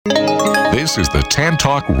This is the Tan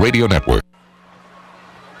Talk Radio Network.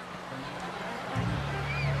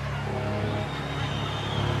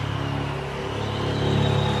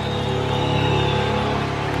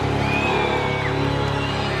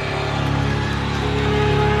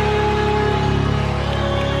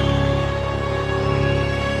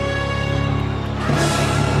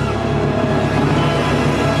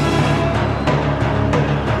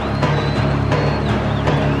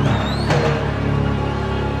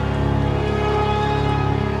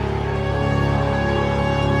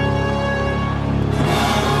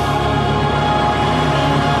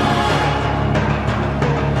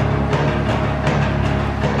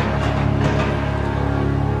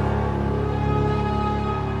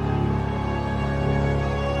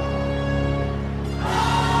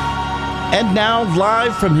 And now,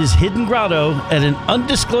 live from his hidden grotto at an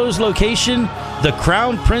undisclosed location, the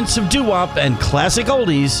Crown Prince of doo-wop and classic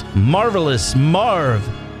oldies, Marvelous Marv.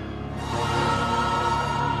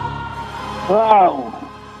 Wow.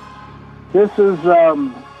 This is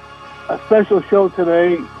a special show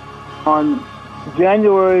today on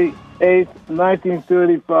January 8th,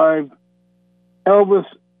 1935. Elvis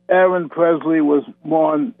Aaron Presley was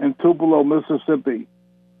born in Tupelo, Mississippi.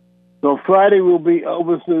 So Friday will be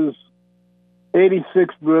Elvis's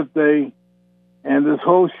 86th birthday, and this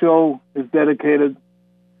whole show is dedicated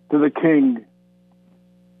to the king.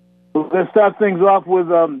 So let's start things off with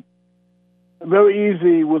very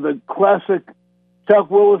easy with a classic Chuck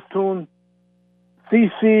Willis tune,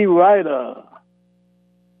 CC Rider.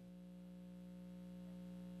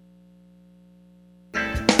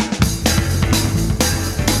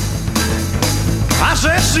 I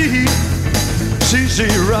said, see, CC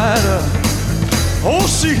Rider, oh,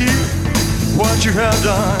 see what you have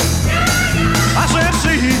done. I said,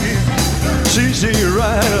 see,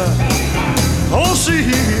 Rider, oh,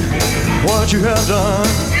 see what you have done.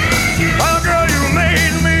 Oh, girl, you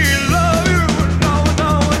made me love you.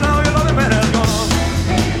 No, you love me, man, that's gone.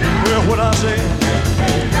 Well, what I say?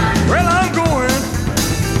 Well, I'm going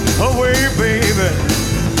away, baby,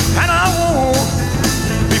 and I won't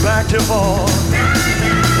be back till fall.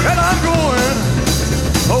 And I'm going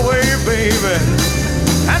away, baby,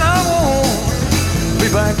 and I won't be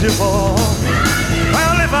back till fall.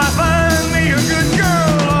 Well, if I find me a good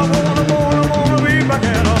girl, I wanna be back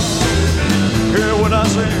at all. Hear what I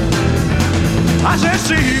say? I said,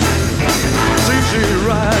 see,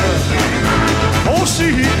 Rider, oh,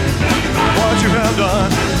 see what you have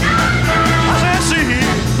done. I said, see,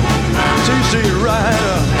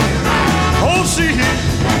 Rider, oh, see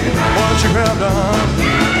what you have done.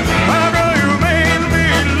 Well, girl, you made me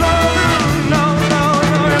love you. No, you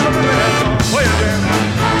love me, man. Wait a minute.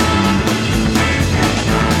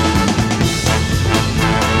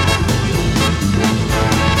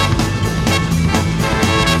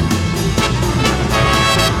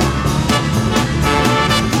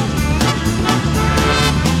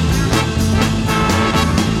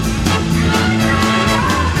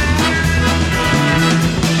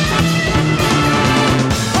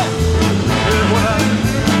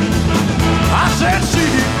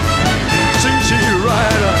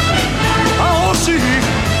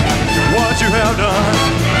 You have done.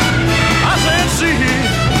 I said, see,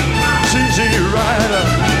 Rider,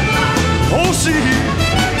 oh, see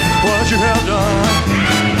what you have done.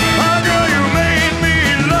 My girl, you made me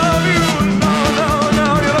love you. No,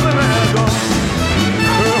 you love me, man, gone.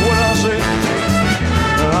 Heard what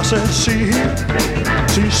I said? See,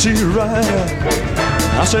 Rider.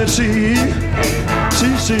 I said, see,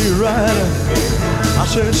 Rider. I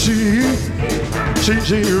said, see,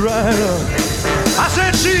 Rider. I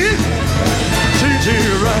said, see,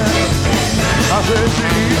 Rider. I said,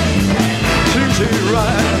 see,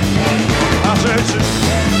 Rider. I said, see.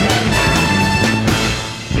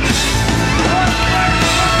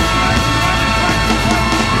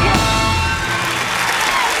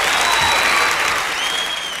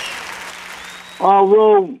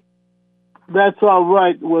 Although That's All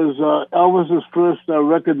Right was Elvis's first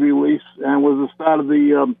record release and was the start of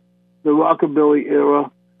the rockabilly era.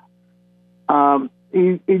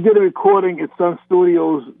 He did a recording at Sun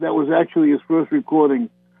Studios that was actually his first recording,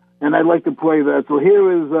 and I'd like to play that. So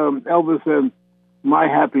here is Elvis and My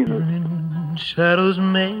Happiness. Shadows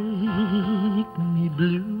make me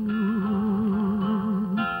blue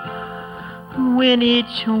when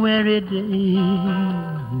each weary day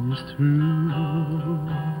is through.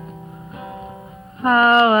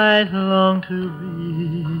 How I long to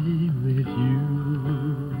be with you,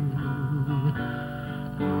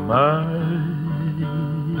 my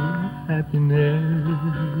happiness.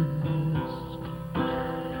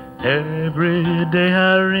 Every day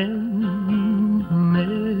I reminisce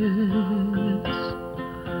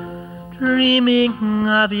dreaming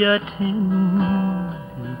of your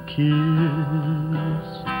tender kiss,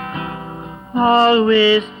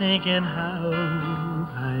 always thinking how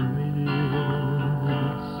I miss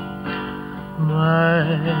my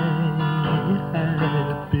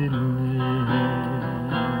happiness.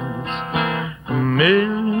 A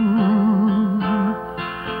million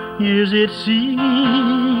years it seems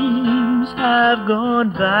have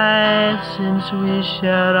gone by since we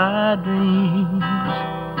shared our dreams,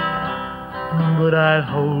 but I'll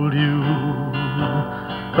hold you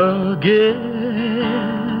again.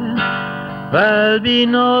 There'll be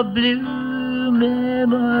no blue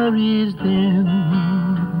memories then,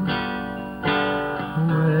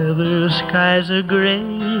 whether skies are gray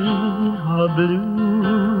or blue.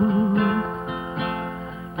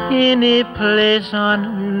 Any place on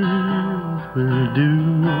earth will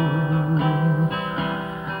do,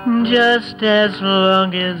 just as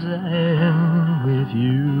long as I'm with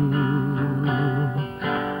you.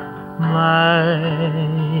 My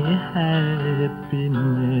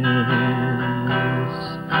happiness.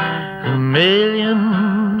 A million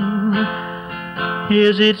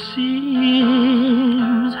years it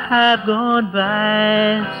seems have gone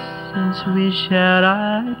by since we shared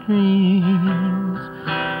our dreams,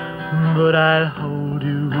 but I'll hold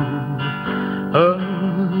you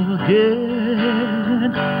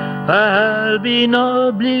again. There'll be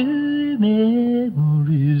no blue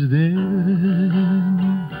memories then,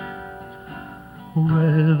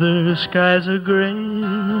 whether skies are gray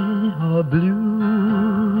or blue.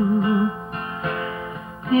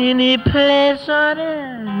 Any place on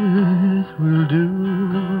earth will do,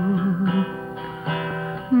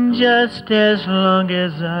 just as long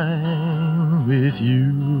as I'm with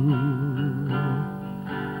you.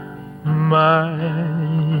 My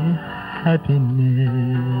happiness.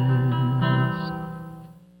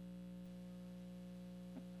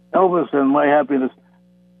 Elvis and My Happiness.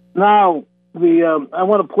 Now, I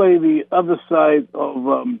want to play the other side of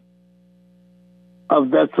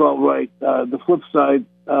That's All Right, the flip side,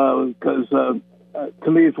 because to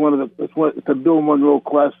me it's it's a Bill Monroe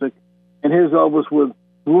classic, and here's Elvis with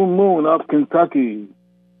Blue Moon of Kentucky.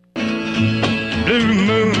 Blue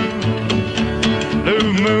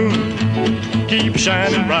moon, keep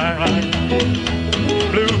shining bright.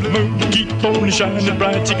 Blue moon, keep on shining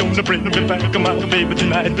bright. You're gonna bring me back, my baby,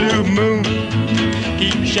 tonight. Blue moon,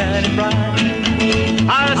 keep shining bright.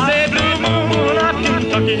 I say blue moon of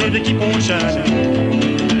Kentucky, to keep on shining.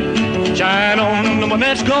 Shine on the one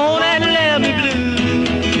that's gone and left me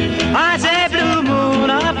blue. I say blue moon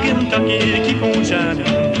of Kentucky, to keep on shining.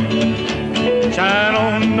 Shine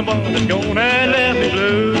on the one that's gone and left me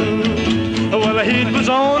blue. Well, the heat was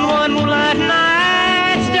on one moonlight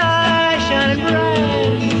night, stars shining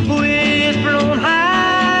bright, whisper on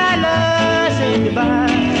high, love said goodbye.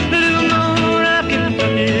 Blue moon of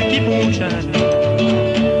Kentucky, keep on shining.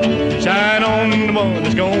 Shine on the one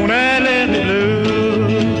that's gone and left me blue.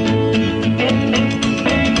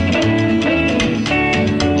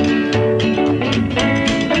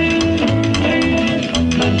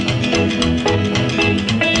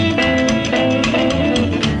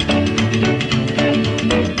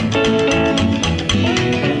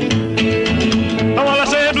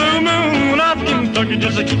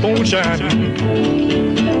 Just keep on shining.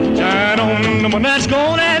 Shine on the one that's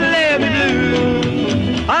gone and left me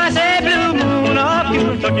blue. I say blue moon of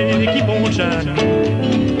Kentucky, keep on shining.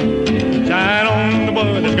 Shine on the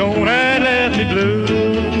one that's gone and left me blue.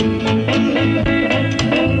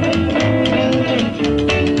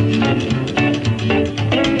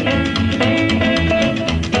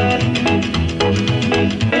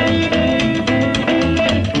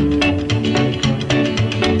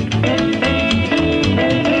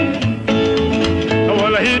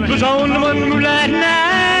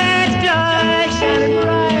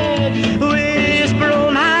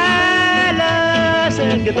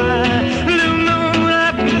 Blue moon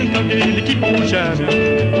of Kentucky, keep on shining.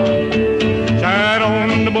 Shine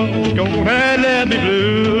on the one gone and let me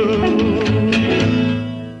blue.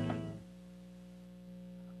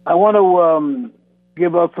 I want to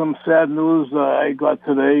give out some sad news I got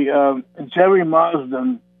today. Jerry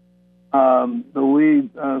Marsden, the lead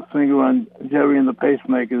singer on Jerry and the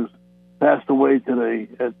Pacemakers, passed away today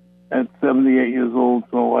at 78 years old.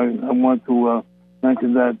 So I want to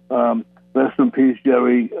mention that. Rest in peace,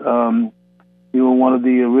 Jerry. You were one of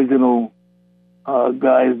the original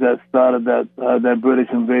guys that started that British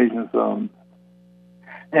invasion song.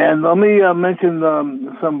 And let me mention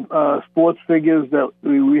some sports figures that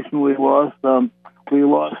we recently lost. We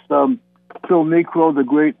lost Phil Necro, the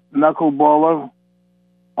great knuckleballer.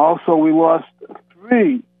 Also, we lost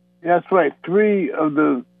three of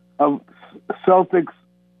the of Celtics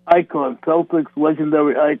icons, Celtics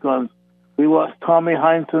legendary icons. We lost Tommy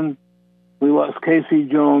Heinsohn, we lost Casey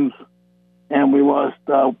Jones, and we lost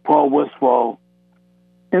Paul Westphal.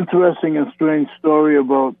 Interesting and strange story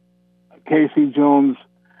about Casey Jones,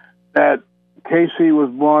 that Casey was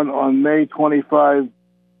born on May 25.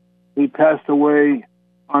 He passed away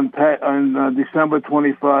on December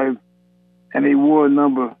 25, and he wore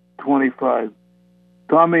number 25.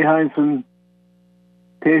 Tommy Heinsohn,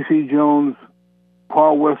 Casey Jones,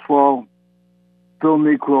 Paul Westphal, Phil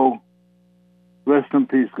Necro. Rest in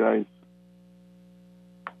peace, guys.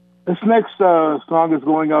 This next song is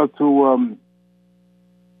going out to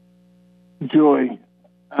Joy.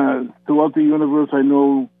 Throughout the universe, I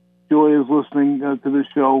know Joy is listening to the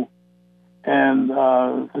show, and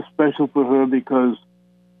it's special for her because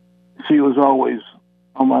she was always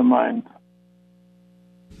on my mind.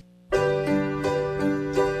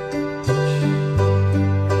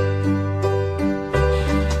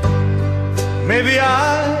 Maybe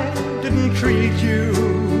I didn't treat you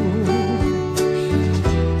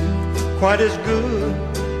quite as good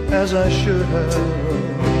as I should have.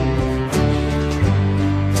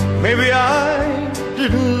 Maybe I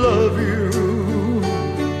didn't love you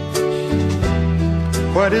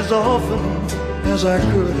quite as often as I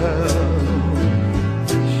could have.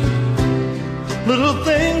 Little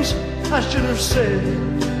things I should have said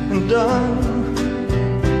and done,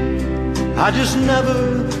 I just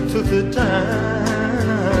never took the time.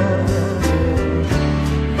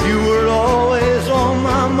 You were always on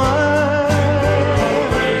my mind.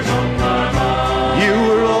 You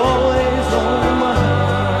were always on my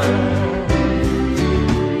mind.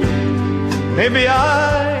 Maybe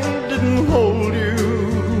I didn't hold you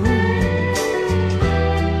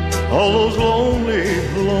all those lonely,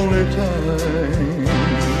 lonely times.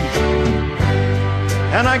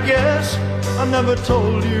 And I guess I never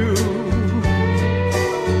told you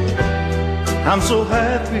I'm so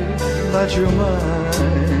happy that you're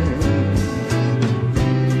mine.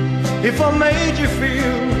 If I made you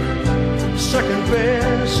feel second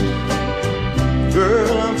best,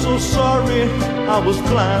 girl, I'm so sorry I was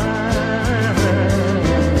blind.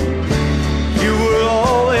 You were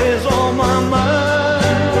always on my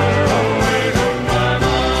mind.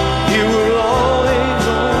 You were always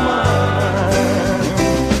on my mind.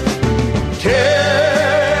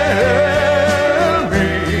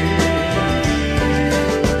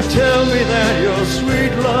 Tell me that your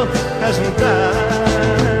sweet love hasn't died.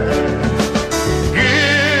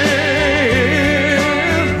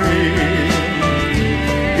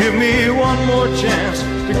 Give me one more chance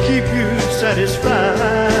to keep you satisfied,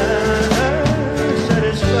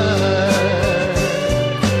 satisfied.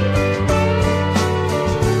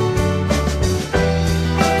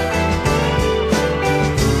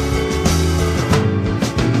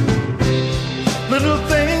 Little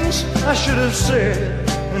things I should have said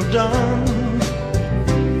and done,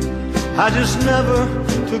 I just never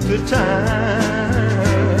took the time.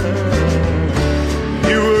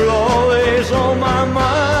 You were always on my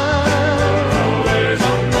mind. Always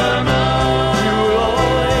on my mind. You were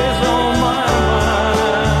always on my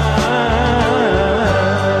mind.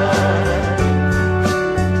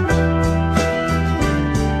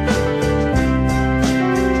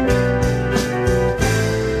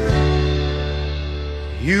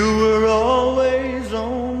 You were always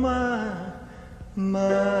on my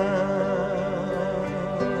mind.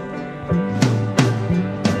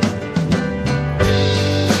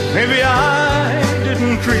 Maybe I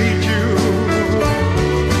didn't treat you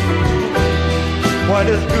quite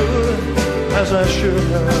as good as I should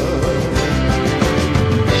have.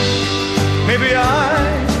 Maybe I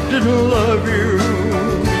didn't love you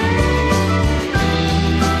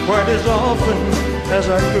quite as often as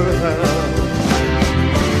I could have.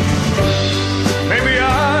 Maybe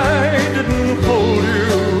I didn't hold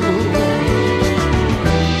you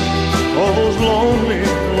all those lonely,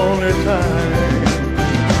 lonely times.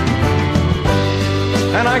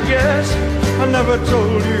 And I guess I never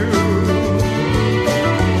told you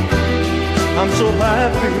I'm so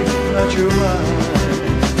happy that you're mine.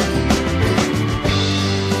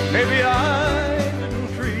 Maybe I didn't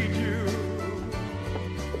treat you.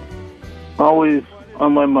 Always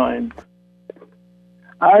on my mind.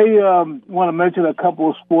 I want to mention a couple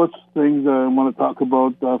of sports things I want to talk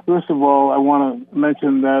about. First of all, I want to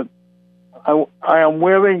mention that I am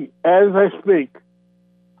wearing, as I speak,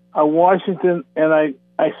 a Washington, and I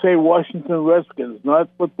say Washington Redskins, not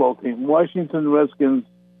football team, Washington Redskins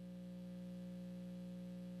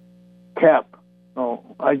cap. So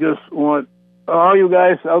I just want all you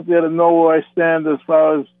guys out there to know where I stand as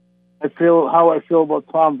far as how I feel about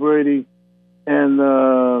Tom Brady and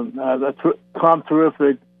Tom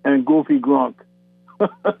Terrific and Goofy Gronk.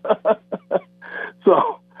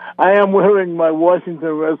 So I am wearing my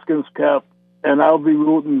Washington Redskins cap, and I'll be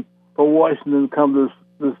rooting for Washington come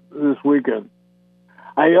this weekend.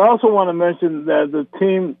 I also want to mention that the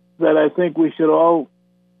team that I think we should all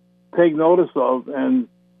take notice of and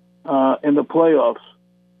in the playoffs,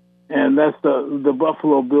 and that's the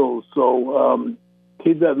Buffalo Bills. So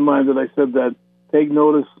keep that in mind that I said that. Take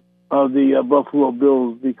notice of the Buffalo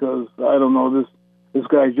Bills, because I don't know, this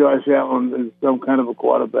guy Josh Allen is some kind of a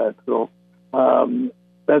quarterback. So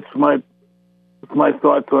that's my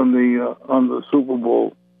thoughts on the Super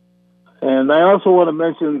Bowl. And I also want to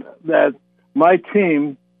mention that my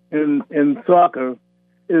team in soccer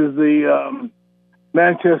is the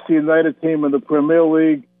Manchester United team in the Premier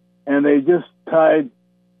League, and they just tied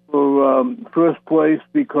for first place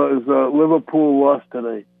because Liverpool lost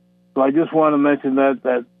today. So I just want to mention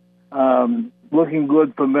that looking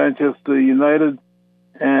good for Manchester United,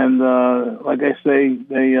 and like I say,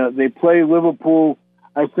 they play Liverpool,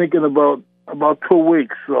 I think, in about 2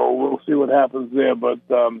 weeks. So we'll see what happens there. But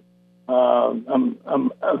I'm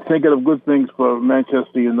thinking of good things for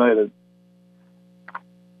Manchester United.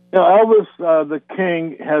 Elvis the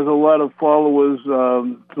King has a lot of followers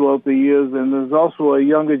throughout the years, and there's also a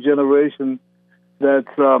younger generation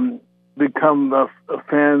that's become a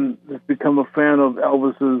fan of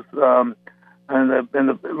Elvis's in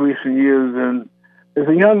the recent years. And there's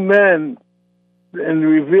a young man in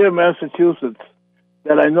Revere, Massachusetts,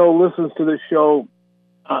 that I know listens to the show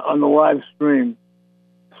on the live stream.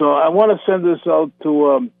 So I want to send this out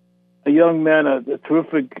to a young man, a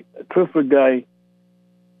terrific guy.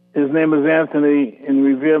 His name is Anthony in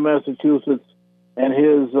Revere, Massachusetts, and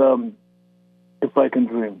here's If I Can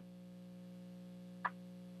Dream.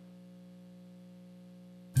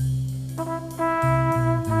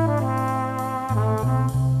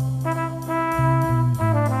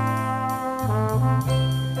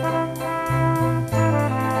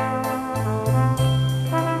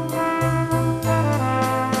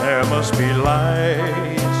 There must be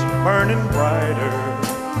lights burning brighter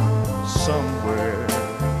somewhere.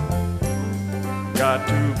 Got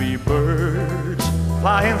to be birds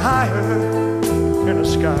flying higher in a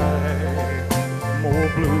sky more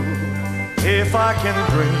blue. If I can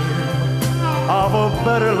dream of a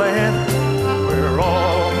better land where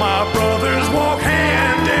all my brothers walk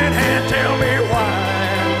hand in hand, tell me why.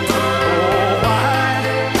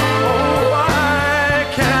 Oh, why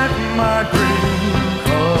can't my dream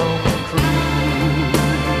come true?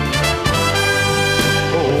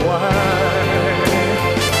 Oh, why?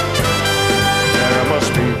 There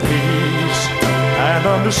must be peace and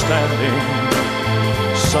understanding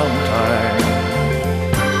sometime.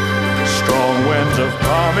 Strong winds of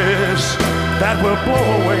promise that will blow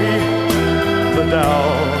away the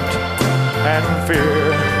doubt and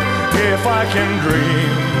fear. If I can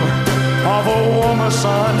dream of a warmer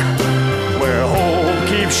sun where hope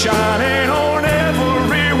keeps shining on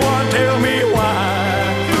everyone, tell me why.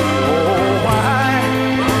 Oh, why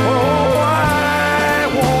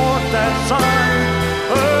won't that sun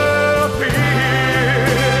appear?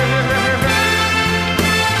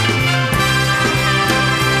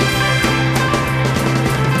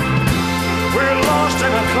 We're lost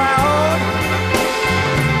in a cloud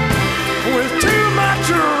with too much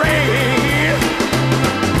rain.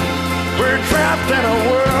 We're trapped in a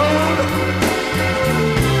world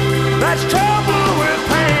that's troubled with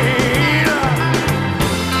pain.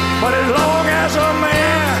 But as long as a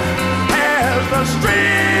man has the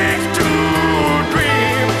strength to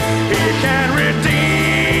dream, he can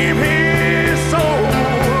redeem his soul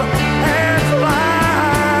and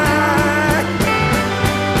fly.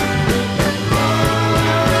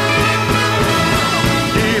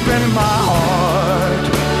 Deep in my heart,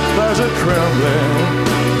 there's a trembling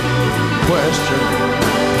question.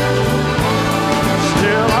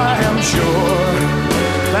 Still I am sure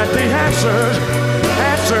that the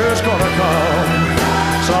answer's gonna come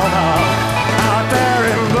somehow. Out there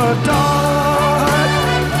in the dark,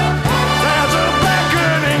 there's a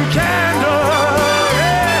beckoning candle,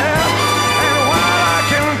 yeah. And while I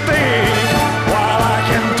can think, while I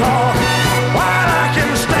can talk, while I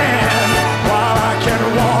can stand, while I can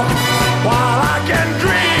walk, while I can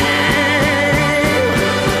dream,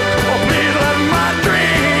 oh please let my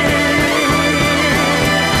dream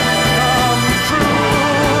come true.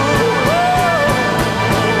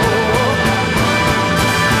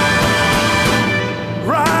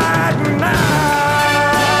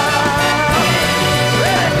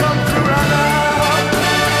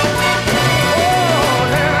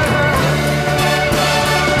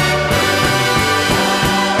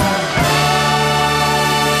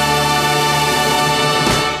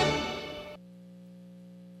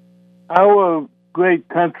 great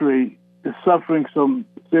country is suffering some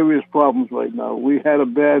serious problems right now. We had a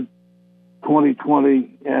bad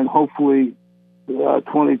 2020, and hopefully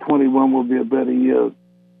 2021 will be a better year.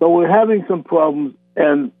 So we're having some problems,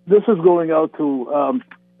 and this is going out to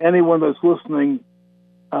anyone that's listening,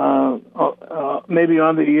 maybe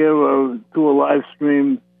on the air or through a live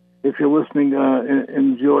stream, if you're listening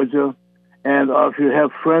in Georgia, and if you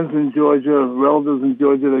have friends in Georgia, relatives in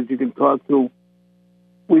Georgia that you can talk to.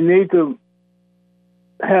 We need to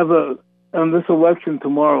have on this election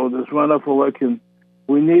tomorrow, this runoff election,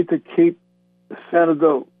 we need to keep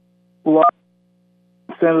Senator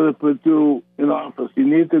Perdue in office. You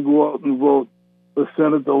need to go out and vote for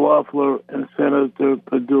Senator Loeffler and Senator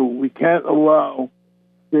Perdue. We can't allow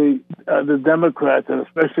the Democrats, and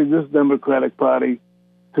especially this Democratic Party,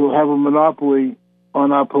 to have a monopoly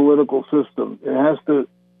on our political system.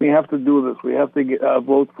 We have to do this. We have to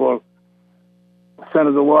vote for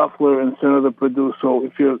Senator Loeffler and Senator Perdue. So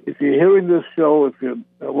if you're hearing this show, if you're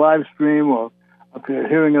a live stream, or if you're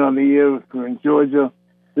hearing it on the air, if you're in Georgia,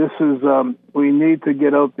 this is we need to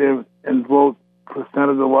get out there and vote for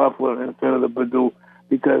Senator Loeffler and Senator Perdue,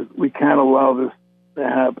 because we can't allow this to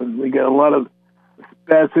happen. We got a lot of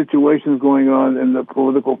bad situations going on in the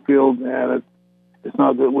political field, and it's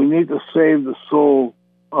not good. We need to save the soul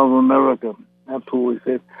of America. Absolutely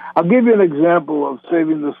save. I'll give you an example of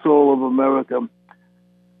saving the soul of America.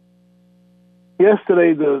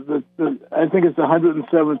 Yesterday, I think it's the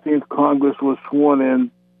 117th Congress was sworn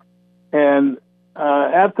in, and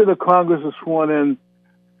after the Congress is sworn in,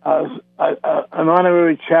 an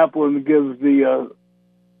honorary chaplain gives the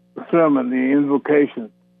sermon, the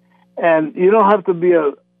invocation, and you don't have to be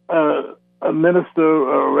a minister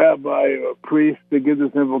or a rabbi or a priest to give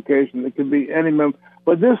this invocation. It could be any member,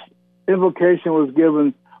 but this invocation was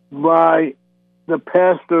given by the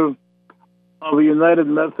pastor of a United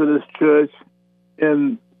Methodist Church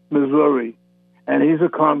in Missouri, and he's a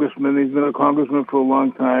congressman. He's been a congressman for a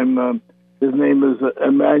long time. His name is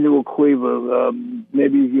Emmanuel Cleaver.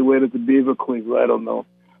 Maybe he's related to Beaver Cleaver. I don't know,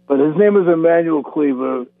 but his name is Emmanuel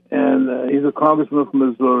Cleaver, and he's a congressman from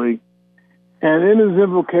Missouri. And in his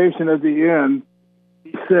invocation at the end,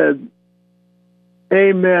 he said,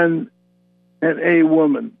 "Amen and a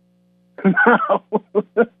woman." Now,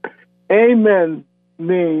 amen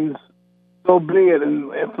means so be it,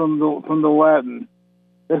 and from the Latin.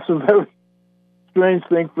 It's a very strange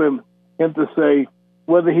thing for him to say,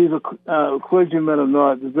 whether he's a clergyman or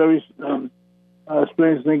not. It's a very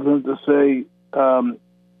strange thing for him to say,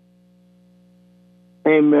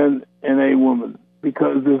 amen and a woman,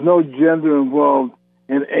 because there's no gender involved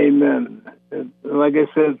in amen. Like I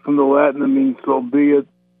said, from the Latin, it means so be it,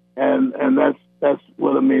 and that's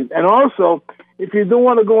what it means. And also, if you don't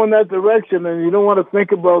want to go in that direction and you don't want to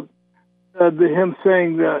think about him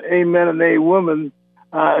saying amen and a woman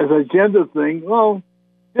as a gender thing, well,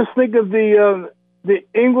 just think of the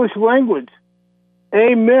English language.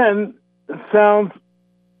 Amen sounds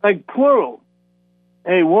like plural.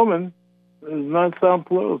 A woman does not sound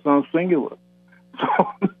plural; it sounds singular.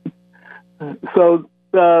 So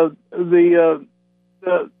the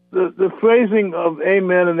phrasing of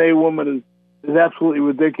amen and a woman is absolutely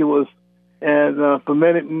ridiculous, and for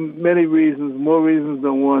many reasons, more reasons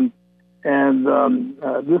than one. And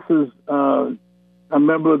this is a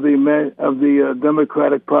member of the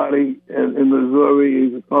Democratic Party in Missouri.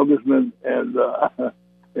 He's a congressman, and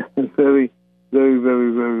it's very, very,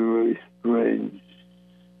 very, very, very strange.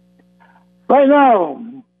 Right now,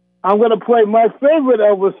 I'm going to play my favorite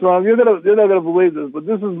Elvis song. You're not going to believe this, but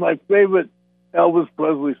this is my favorite Elvis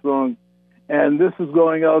Presley song, and this is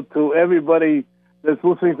going out to everybody that's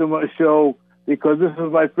listening to my show, because this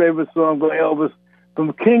is my favorite song by Elvis.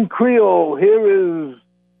 From King Creole, here is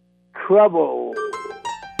Trouble.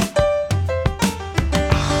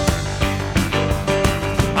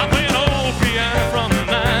 I play an old piano from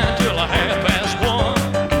 9 till 1:30.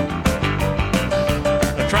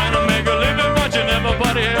 Trying to make a living, watching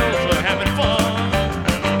everybody else having fun.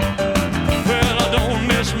 Well, I don't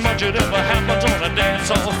miss much, it ever happens on a dance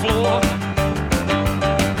hall floor.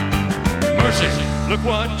 Mercy, look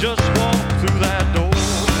what just walked through that door.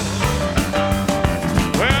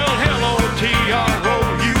 Well, hello, Troubele.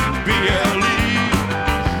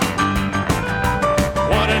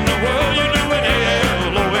 What in the world you doing,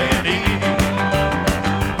 L-O-N-E?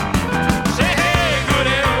 Say, hey, good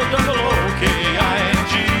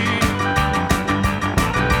L-O-O-K-I-N-G.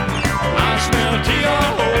 I smell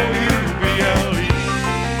Troubele.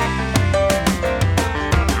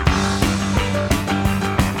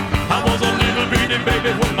 I was a little bitty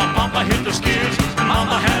baby when my papa hit the skids.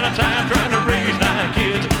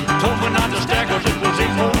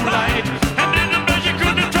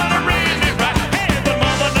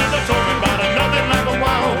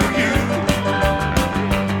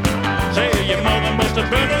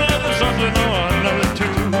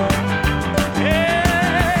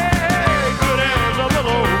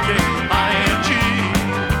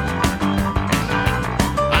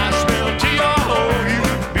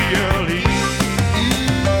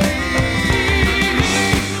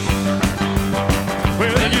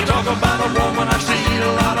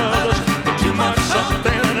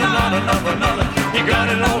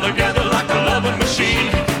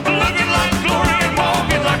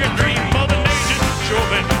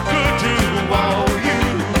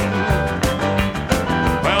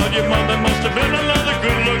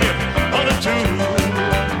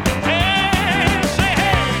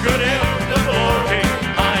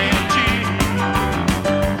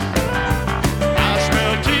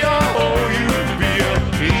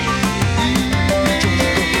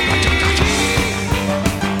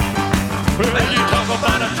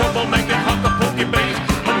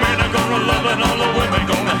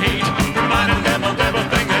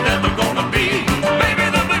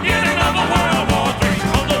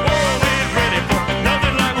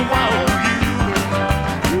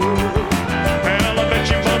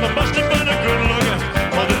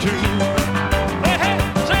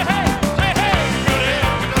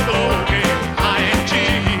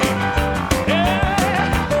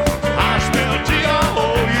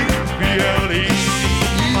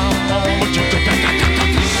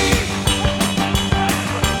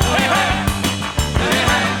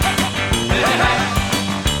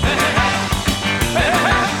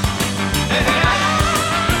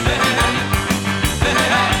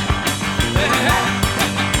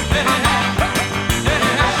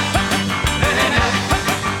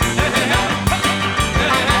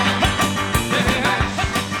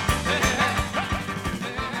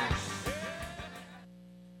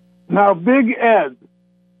 Now, Big Ed,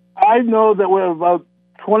 I know that we're about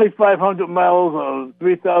 2,500 miles or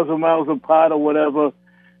 3,000 miles apart or whatever,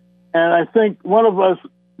 and I think one of us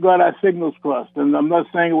got our signals crossed. And I'm not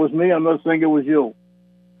saying it was me. I'm not saying it was you.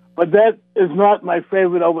 But that is not my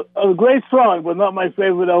favorite Elvis. A great song, but not my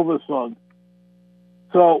favorite Elvis song.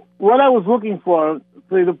 So what I was looking for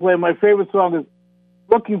you to play, my favorite song is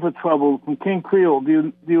 "Looking for Trouble" from King Creole.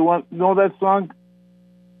 Do you know that song?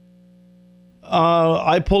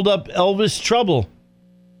 I pulled up Elvis Trouble.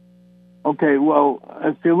 Okay, well,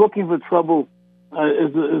 if you're looking for trouble,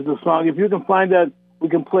 is the song. If you can find that, we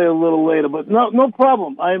can play a little later. But no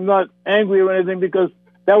problem. I am not angry or anything because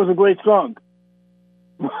that was a great song.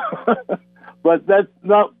 But that's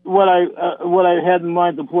not what I had in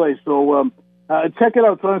mind to play. So check it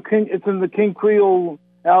out. It's in the King Creole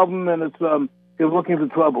album, and it's you're looking for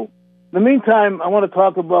trouble. In the meantime, I want to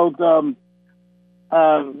talk about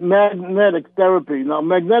magnetic therapy. Now,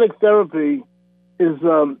 magnetic therapy is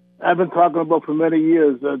I've been talking about for many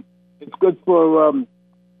years. It's good for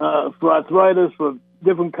arthritis, for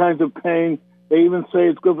different kinds of pain. They even say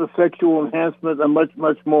it's good for sexual enhancement and much,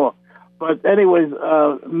 much more. But anyways,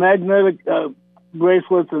 magnetic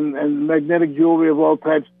bracelets and magnetic jewelry of all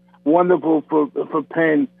types, wonderful for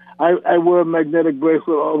pain. I wear a magnetic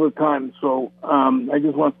bracelet all the time. So I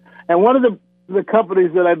just want... And one of the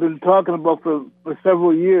companies that I've been talking about for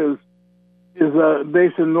several years is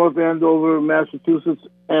based in North Andover, Massachusetts,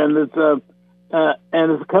 and it's a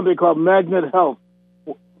company called Magnet Health.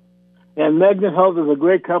 And Magnet Health is a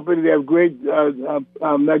great company. They have great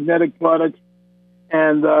magnetic products,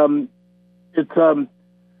 and I've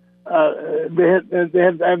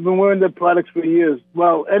been wearing their products for years.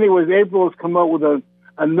 Well, anyways, April has come out with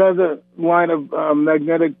another line of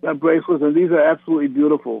magnetic bracelets, and these are absolutely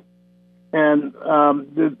beautiful. And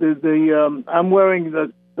I'm wearing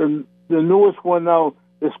the newest one now,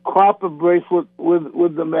 this copper bracelet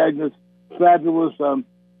with the magnets. Fabulous.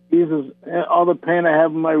 These is all the pain I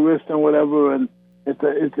have in my wrist and whatever, and it's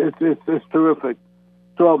terrific.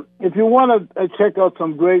 So if you want to check out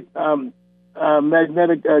some great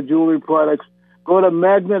magnetic jewelry products, go to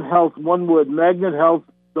Magnet Health, one word,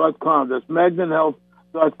 magnethealth.com. That's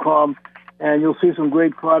magnethealth.com, and you'll see some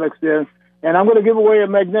great products there. And I'm going to give away a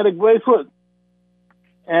magnetic bracelet.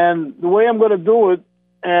 And the way I'm going to do it,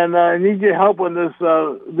 and I need your help on this,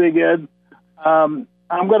 Big Ed, I'm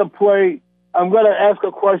going to ask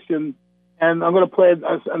a question, and I'm going to play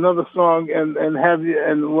another song, and have you,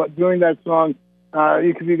 and during that song,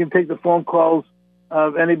 you can take the phone calls.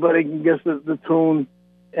 Anybody can guess the tune,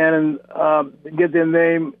 and get their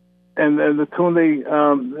name and the tune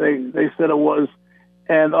they said it was,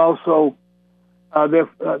 and also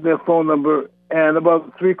their phone number. And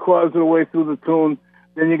about 3/4 of the way through the tune,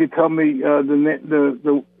 then you can tell me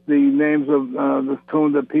the names of the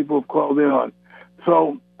tune that people have called in on.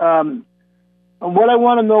 So what I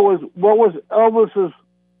want to know is, what was Elvis's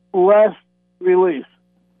last release?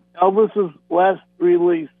 Elvis's last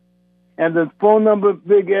release. And the phone number,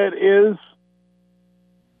 Big Ed, is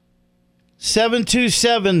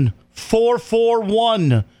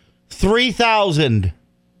 727-441-3000.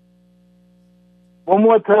 One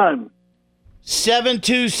more time.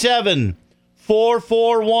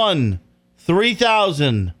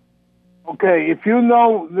 727-441-3000. Okay, if you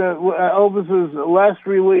know Elvis's last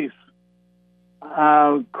release,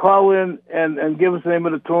 call in and give us the name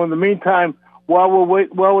of the tune. In the meantime, while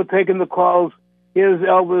we're taking the calls, here's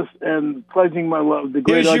Elvis and Pledging My Love. The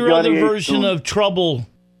great Here's your Johnny other H. version tune. of Trouble.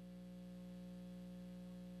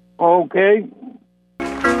 Okay,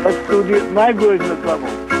 let's do my version of Trouble.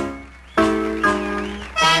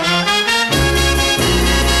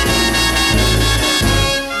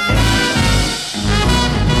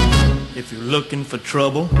 If you're looking for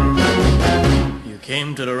trouble, you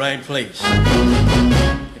came to the right place.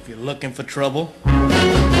 If you're looking for trouble,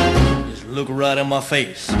 just look right in my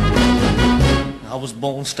face. I was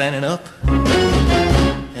born standing up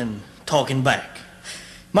and talking back.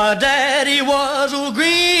 My daddy was a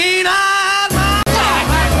green-eyed man.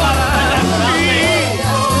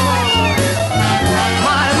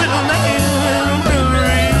 My middle name is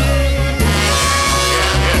Billy.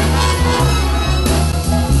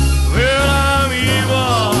 Well, I'm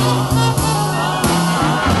evil,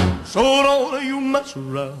 so don't you mess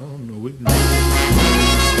around with me.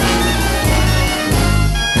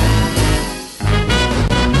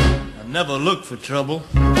 I never looked for trouble,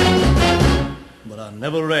 but I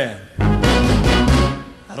never ran.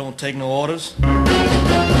 I don't take no orders,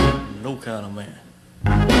 no kind of man.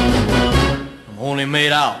 I'm only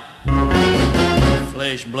made out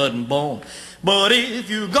flesh, blood, and bone. But if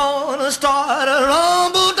you're gonna start a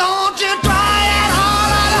rumble, don't you try it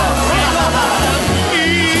hard.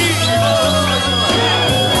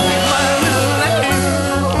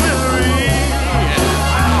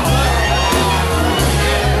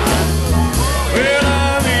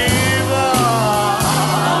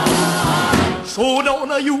 So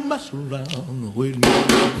don't you mess around with me.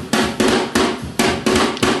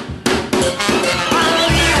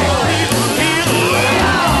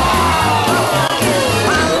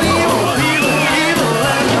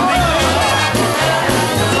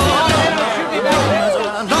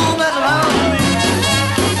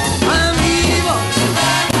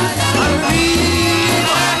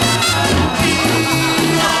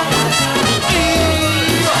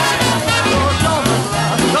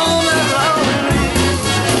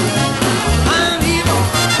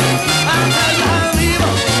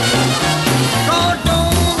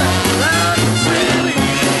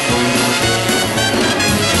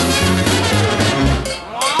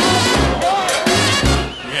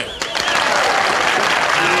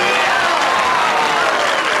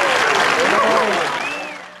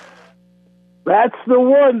 That's the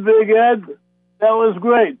one, Big Ed. That was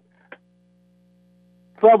great.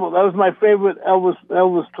 Trouble. That was my favorite Elvis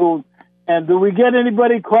tune. And do we get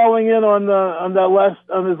anybody calling in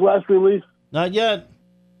on his last release? Not yet.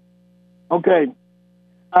 Okay.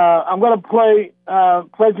 I'm going to play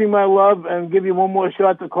 "Pledging My Love" and give you one more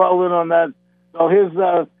shot to call in on that. So here's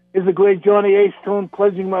the great Johnny Ace tune,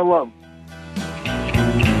 "Pledging My Love."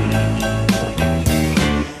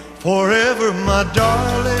 Forever, my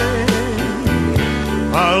darling,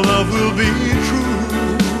 our love will be true,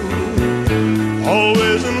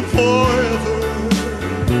 always and forever.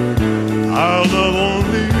 I'll love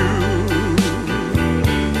only you.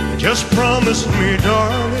 Just promise me,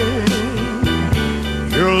 darling,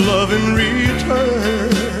 your love in return.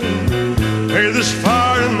 May this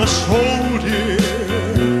fire in my soul, dear,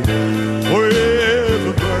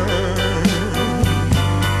 forever burn.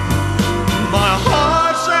 My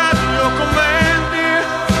heart's at your command, dear,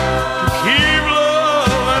 to keep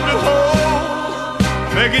love and to hold.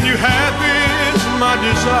 Making you happy is my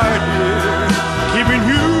desire, dear. Keeping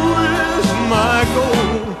you is my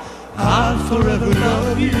goal. I'll forever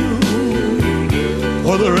love you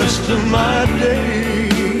for the rest of my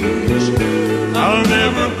days. I'll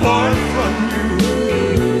never part from you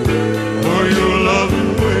or your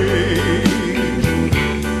loving ways.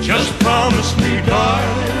 Just promise me,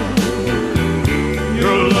 darling,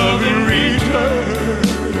 your love in return.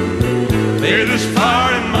 May this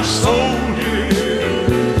fire in my soul, dear,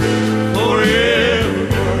 forever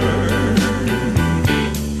burn.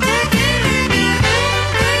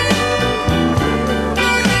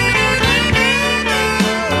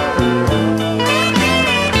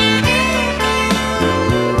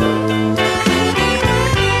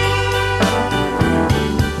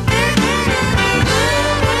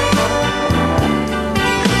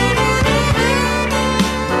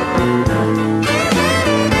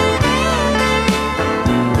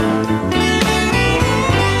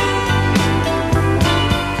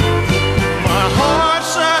 My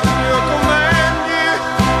heart's at your command, dear,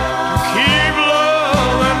 to keep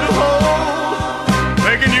love and to hold.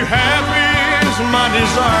 Making you happy is my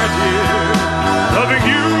desire, dear. Loving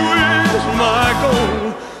you is my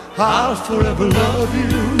goal. I'll forever love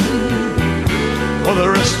you for the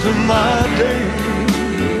rest of my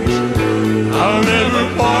days. I'll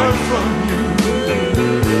never part from you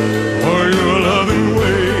or your loving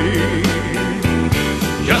ways.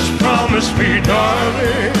 Just promise me,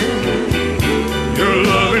 darling, your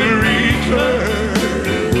love in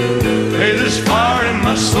return. May this fire in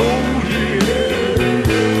my soul, dear,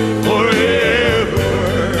 forever.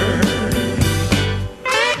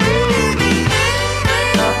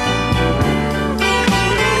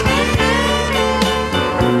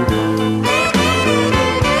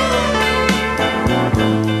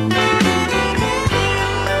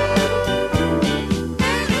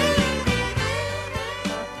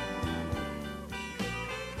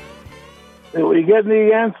 Are we getting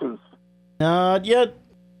the answers? Not yet.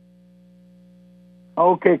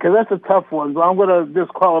 Okay, because that's a tough one. So I'm going to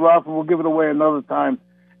just call it off and we'll give it away another time.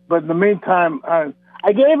 But in the meantime, I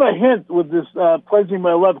gave a hint with this "Pledging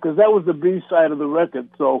My Love" because that was the B side of the record.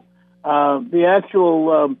 So the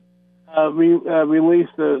actual release,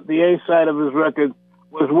 the A side of his record,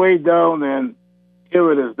 was "Way Down," and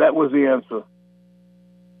here it is. That was the answer.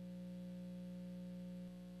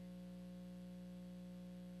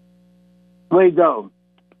 Way Down.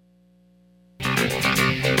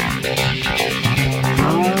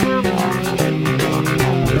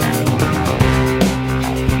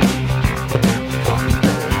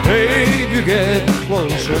 Babe, you get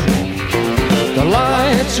closer. The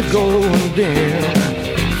lights are going dim.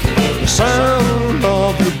 The sound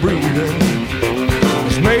of your breathing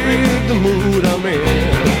has made the mood I'm in.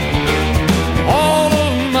 All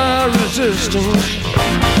of my resistance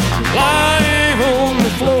lying on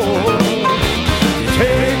the floor,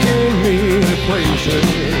 taking me to places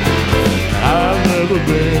I've never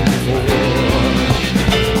been before.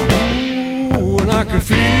 Ooh, and I can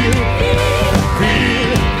feel it,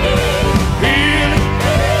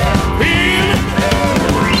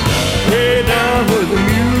 way down where the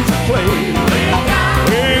music plays,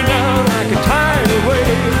 way down like a tidal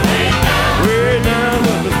wave, way down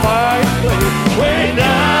where the fire plays, way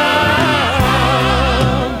down.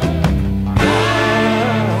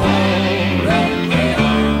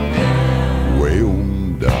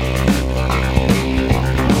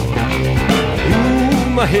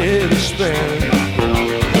 My head is spinning.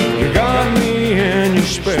 You got me in your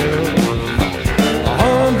spell.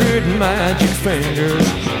 100 magic fingers,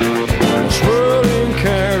 a swirling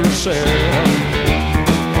carousel.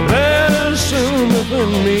 Medicine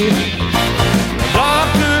within me, the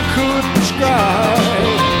doctor could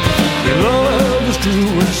prescribe. Your love is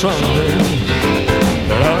doing something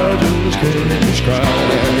that I just can't describe.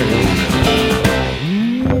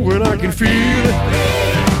 Ooh, when I can feel it,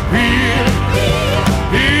 feel it.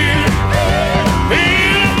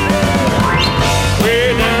 Way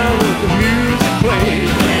down with the music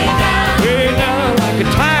plays, way down like a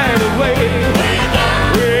tidal wave,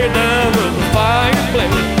 way down with the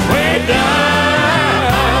fireplace, way down,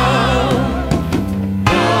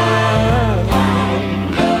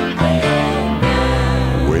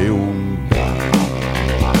 way on down.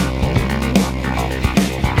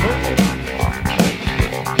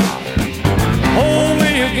 Hold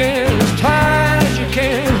me again as tight as you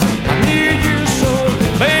can. I need you so,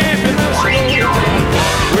 baby, let's go.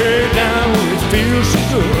 Way down where it feels so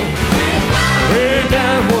good. Way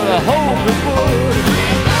down where I hope it would.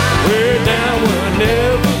 Way down where I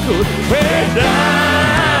never could. Way down.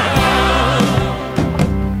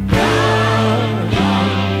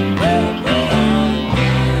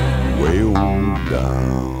 Way on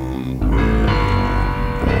down.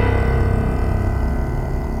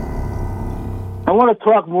 I want to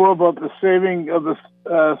talk more about the saving of the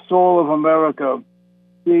soul of America.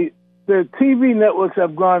 The TV networks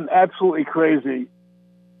have gone absolutely crazy.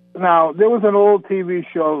 Now, there was an old TV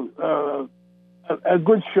show, a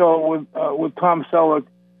good show with Tom Selleck.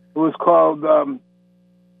 It was called,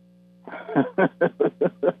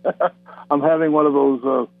 I'm having one of those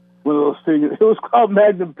things. It was called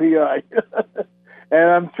Magnum P.I. And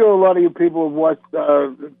I'm sure a lot of you people have watched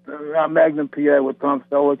Magnum P.I. with Tom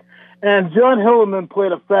Selleck. And John Hillerman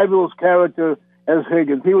played a fabulous character as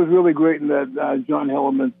Higgins. He was really great in that, John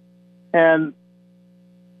Hillerman. And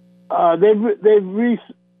they've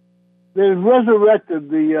resurrected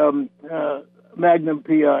the Magnum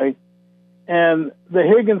P.I. And the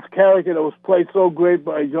Higgins character that was played so great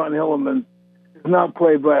by John Hillerman is now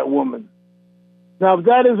played by a woman. Now, if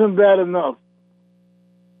that isn't bad enough,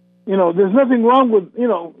 you know, there's nothing wrong with, you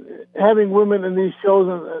know, having women in these shows.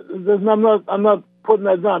 And I'm not putting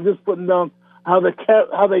that down. I'm just putting down how they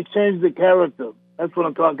changed the character. That's what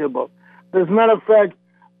I'm talking about. As a matter of fact,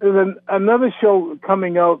 there's another show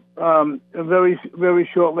coming out very, very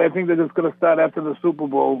shortly. I think they're just going to start after the Super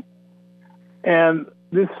Bowl. And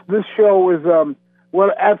this show is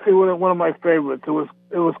actually one of my favorites. It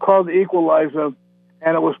was called The Equalizer,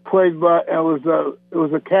 and it was played by it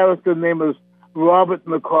was a character named as Robert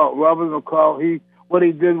McCall. Robert McCall. What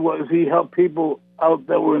he did was he helped people out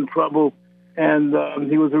that were in trouble, and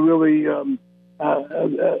he was a really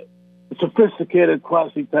sophisticated,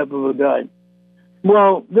 classy type of a guy.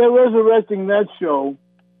 Well, they're resurrecting that show,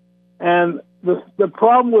 and the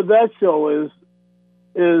problem with that show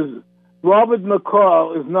is Robert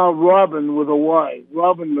McCall is now Robin with a Y,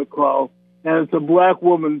 Robin McCall, and it's a black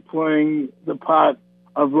woman playing the part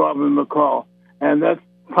of Robin McCall, and that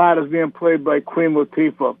part is being played by Queen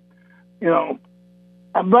Latifah. You know,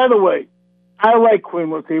 and by the way, I like Queen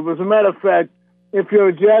Latifah. As a matter of fact, if you're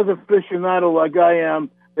a jazz aficionado like I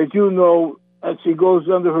am, that you know she goes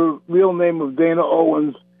under her real name of Dana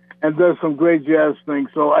Owens and does some great jazz things.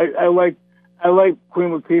 So I like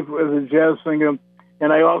Queen Latifah as a jazz singer,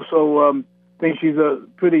 and I also think she's a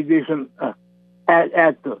pretty decent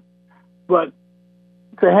actor. But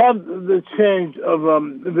to have the change of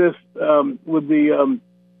this with the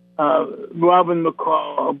Robin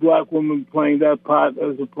McCall, a black woman playing that part,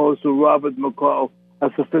 as opposed to Robert McCall,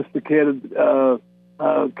 a sophisticated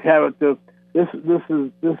character, this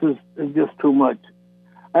is just too much.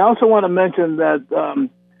 I also want to mention that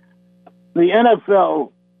the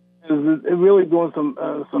NFL is really doing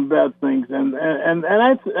some bad things, and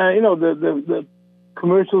I you know the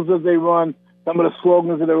commercials that they run, some of the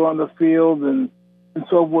slogans that are on the field, and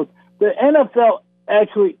so forth. The NFL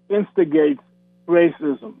actually instigates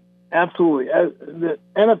racism. Absolutely. The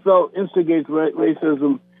NFL instigates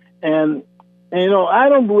racism, and I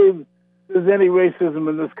don't believe there's any racism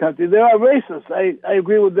in this country. There are racists. I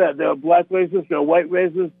agree with that. There are black racists, there are white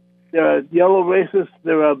racists, there are yellow racists,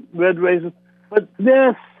 there are red racists, but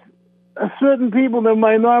there's certain people, the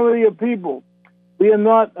minority of people. We are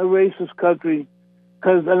not a racist country,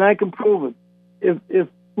 and I can prove it. If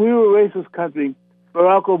we were a racist country,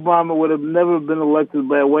 Barack Obama would have never been elected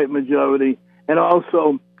by a white majority, and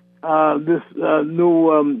also this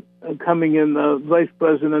new coming in vice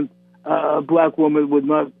president, a black woman would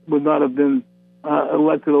not have been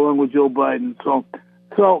elected along with Joe Biden. So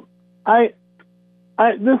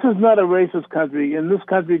this is not a racist country. In this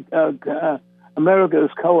country, America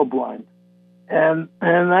is colorblind, and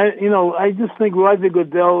I just think Roger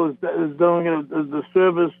Goodell is doing a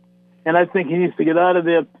disservice, and I think he needs to get out of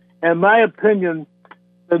there. In my opinion,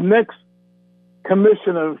 the next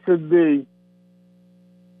commissioner should be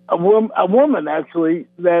a woman, actually,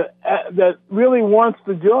 that really wants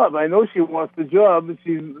the job. I know she wants the job.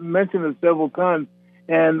 She mentioned it several times.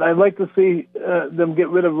 And I'd like to see them get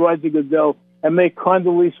rid of Roger Goodell and make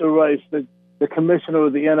Condoleezza Rice the commissioner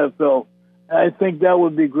of the NFL. I think that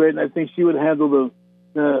would be great, and I think she would handle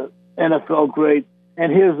the NFL great.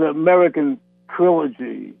 And here's the American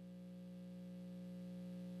trilogy.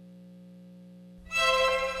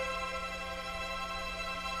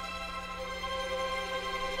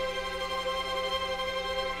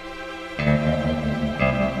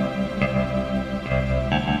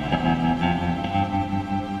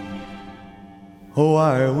 Oh,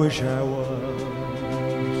 I wish I was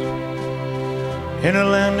in a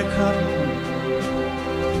land of cotton.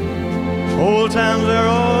 Old times there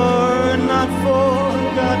are not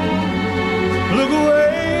forgotten. Look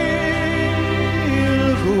away,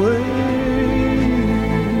 look away,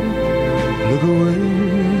 look away,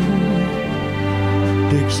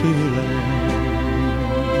 Dixieland.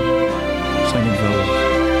 Sing it, fellas.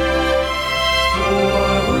 Oh,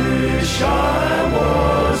 I wish I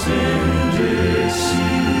was in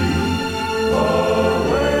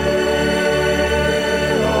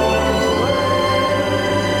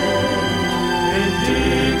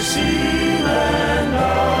Dixieland,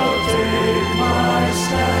 I'll take my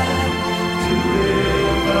stand to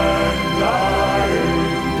live and die in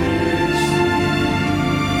Dixie.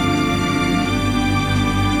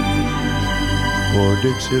 For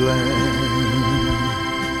Dixieland,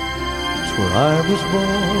 it's where I was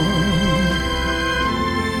born.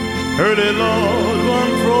 Early Lord,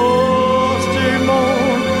 one frosty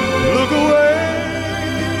morn. Look away,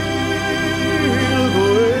 look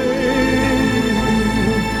away,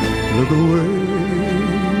 look away,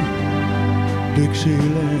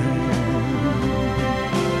 Dixieland.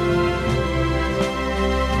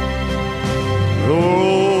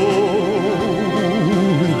 Glory,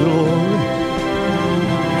 glory,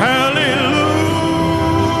 hallelujah.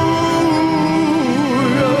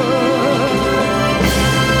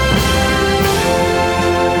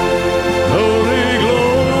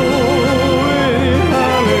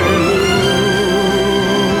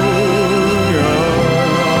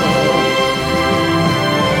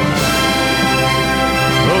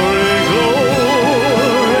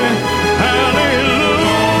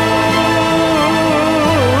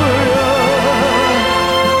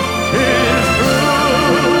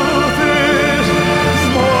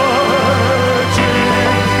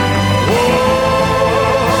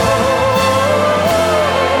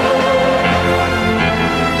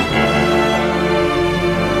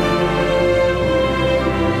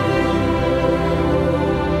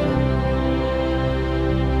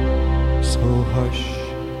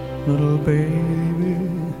 Little baby,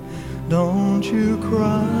 don't you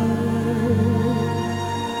cry.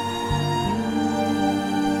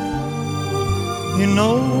 You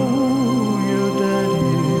know your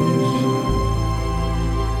daddy's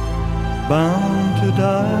bound to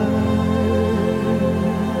die.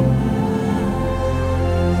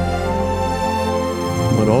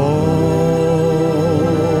 But all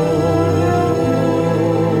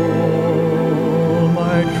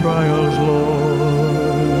my trials, Lord,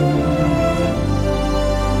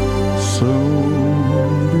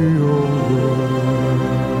 soon be over.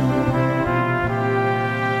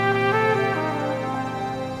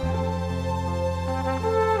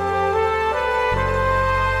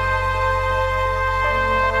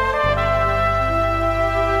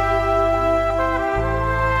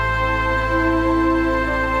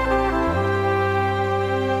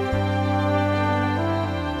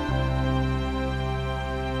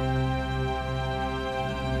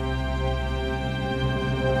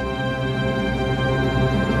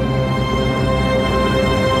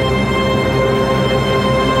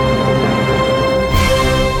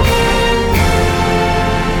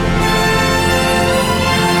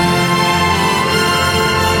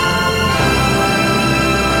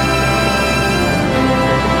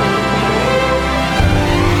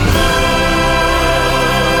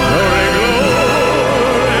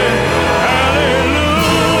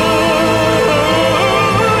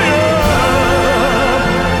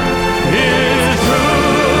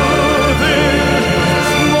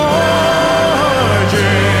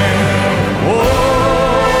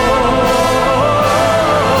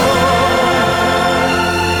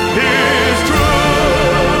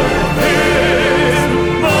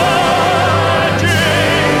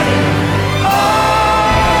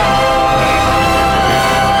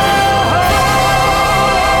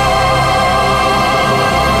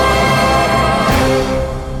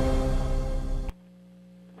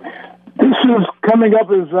 coming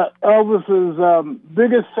up is Elvis's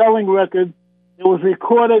biggest selling record. It was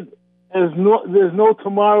recorded as There's No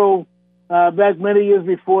Tomorrow back many years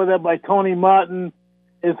before that by Tony Martin.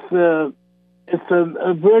 It's a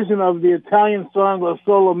version of the Italian song La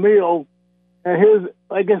Sole Mio. And here's,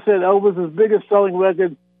 like I said, Elvis's biggest selling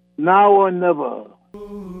record, Now or Never.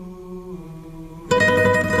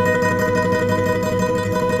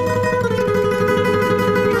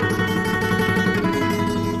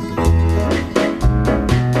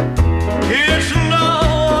 It's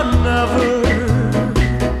now or never.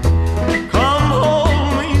 Come hold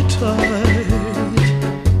me tight.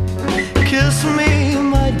 Kiss me,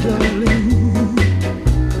 my darling.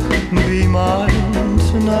 Be mine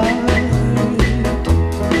tonight.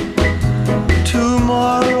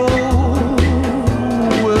 Tomorrow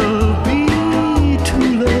will be too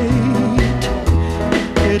late.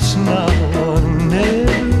 It's now or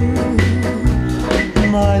never.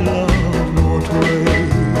 My love won't wait.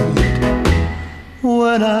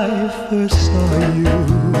 When I first saw you,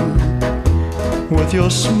 with your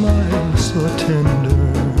smile so tender,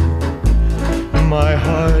 my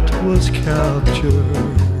heart was captured,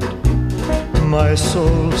 my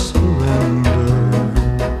soul surrendered.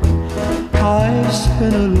 I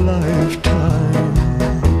spent a lifetime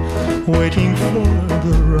waiting for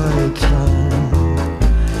the right time.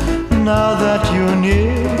 Now that you're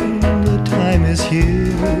near, the time is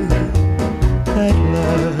here at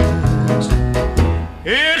last.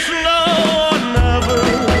 It's now or never.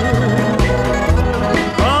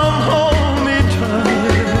 Come hold me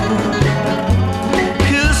tight.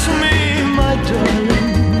 Kiss me, my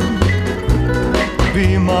darling. Be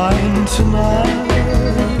mine tonight.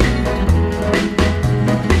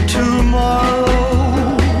 Tomorrow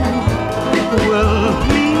will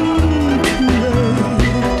be too late.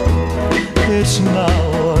 It's now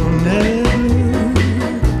or never.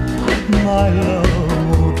 My love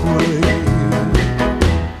won't wait.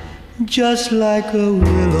 Just like a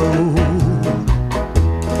willow,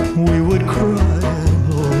 we would cry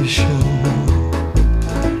an ocean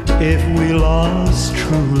if we lost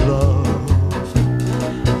true love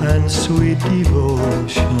and sweet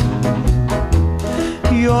devotion.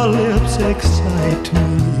 Your lips excite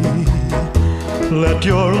me. Let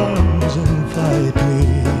your arms invite me.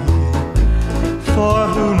 For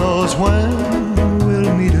who knows when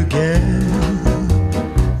we'll meet again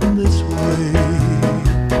this way.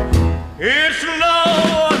 It's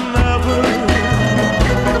now or never.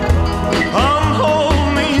 Come hold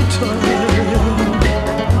me tight.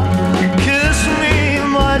 Kiss me,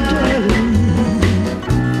 my darling.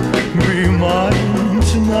 Be mine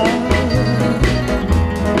tonight.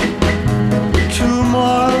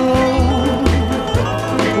 Tomorrow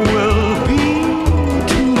will be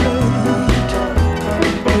too late.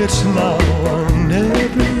 It's now or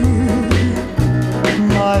never.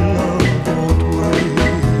 My love won't wait.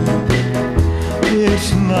 It's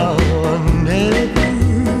now or never.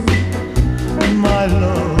 My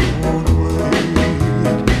love won't wait.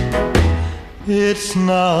 It's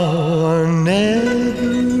now or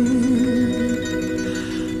never.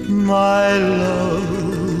 My love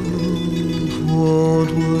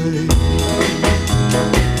won't wait.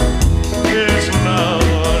 It's now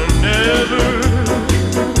or never.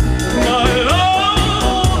 My love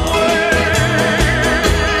won't wait.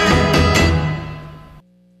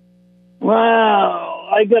 Wow,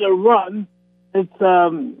 I got to run. It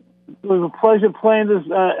was a pleasure playing this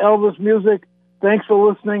Elvis music. Thanks for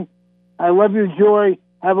listening. I love you, Joy.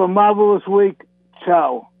 Have a marvelous week.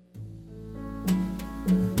 Ciao.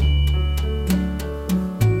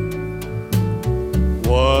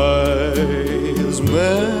 Wise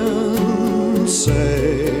men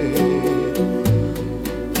say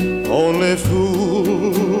only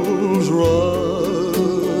fools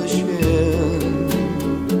rush in,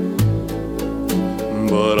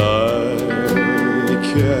 but I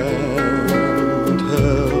can't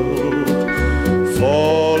help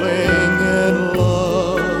falling in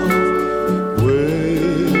love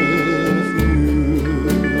with you.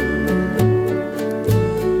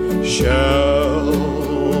 Shall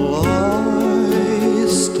I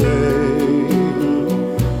stay?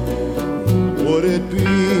 Would it be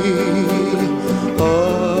a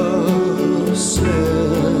sin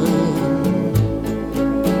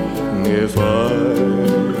if I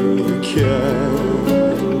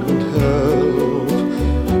can't help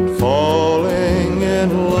falling in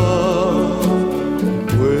love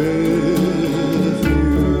with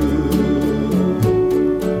you?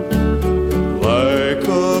 Like a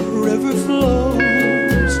river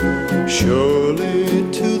flows surely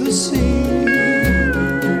to the sea,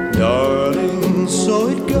 darling, so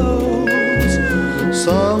it goes.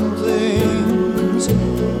 Some things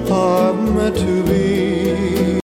me to